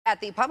At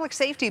the Public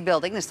Safety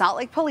Building, the Salt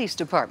Lake Police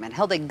Department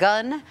held a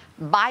gun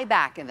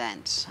buyback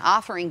event,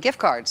 offering gift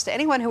cards to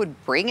anyone who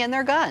would bring in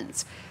their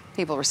guns.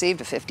 People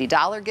received a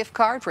 $50 gift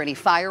card for any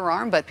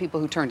firearm, but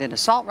people who turned in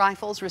assault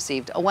rifles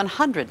received a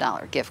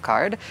 $100 gift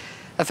card.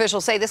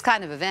 Officials say this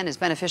kind of event is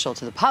beneficial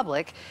to the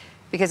public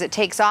because it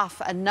takes off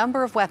a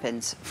number of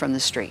weapons from the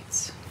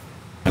streets.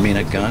 I mean,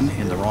 a gun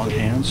in the wrong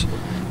hands,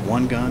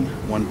 one gun,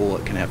 one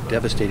bullet can have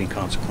devastating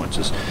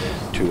consequences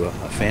to a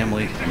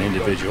family, an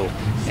individual,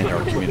 and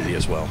our community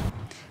as well.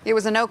 It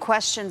was a no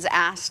questions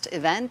asked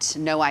event.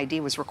 No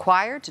ID was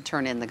required to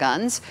turn in the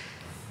guns.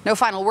 No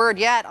final word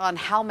yet on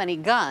how many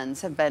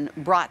guns have been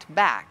brought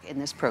back in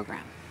this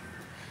program.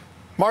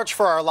 March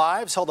for Our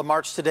Lives held a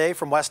march today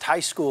from West High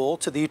School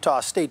to the Utah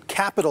State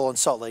Capitol in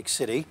Salt Lake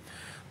City.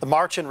 The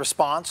march in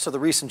response to the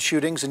recent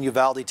shootings in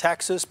Uvalde,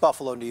 Texas,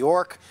 Buffalo, New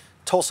York,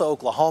 Tulsa,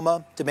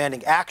 Oklahoma,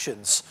 demanding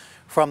actions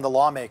from the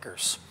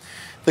lawmakers.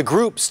 The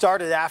group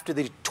started after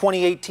the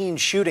 2018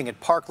 shooting at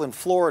Parkland,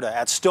 Florida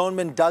at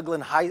Stoneman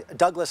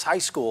Douglas High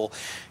School,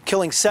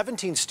 killing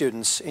 17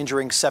 students,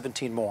 injuring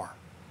 17 more.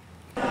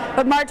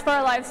 But March for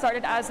Our Lives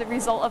started as a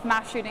result of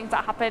mass shootings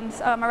that happened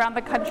around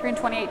the country in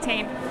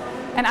 2018.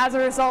 And as a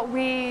result,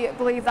 we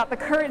believe that the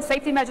current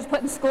safety measures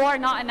put in school are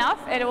not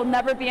enough, and it will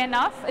never be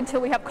enough until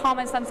we have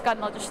common sense gun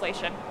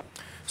legislation.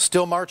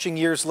 Still marching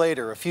years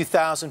later, a few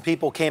thousand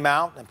people came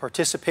out and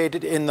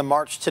participated in the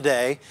march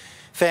today.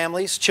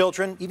 Families,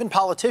 children, even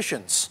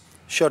politicians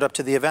showed up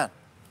to the event.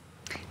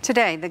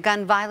 Today, the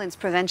Gun Violence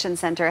Prevention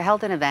Center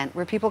held an event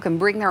where people can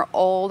bring their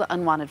old,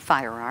 unwanted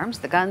firearms.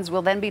 The guns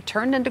will then be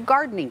turned into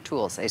gardening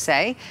tools, they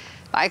say,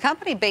 by a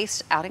company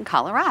based out in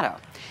Colorado.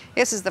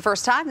 This is the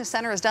first time the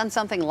center has done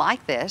something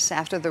like this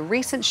after the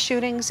recent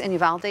shootings in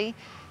Uvalde,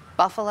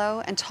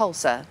 Buffalo, and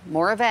Tulsa.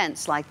 More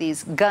events like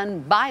these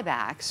gun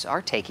buybacks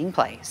are taking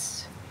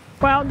place.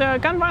 Well, the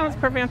Gun Violence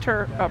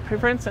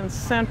Prevention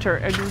Center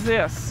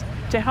exists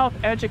to help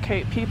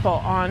educate people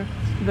on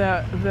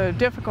the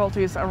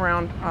difficulties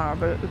around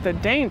the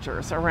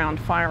dangers around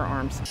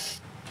firearms.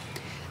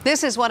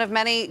 This is one of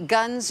many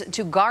Guns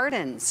to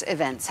Gardens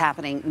events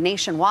happening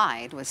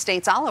nationwide, with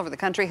states all over the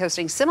country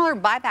hosting similar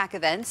buyback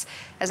events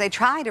as they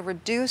try to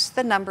reduce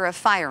the number of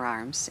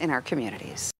firearms in our communities.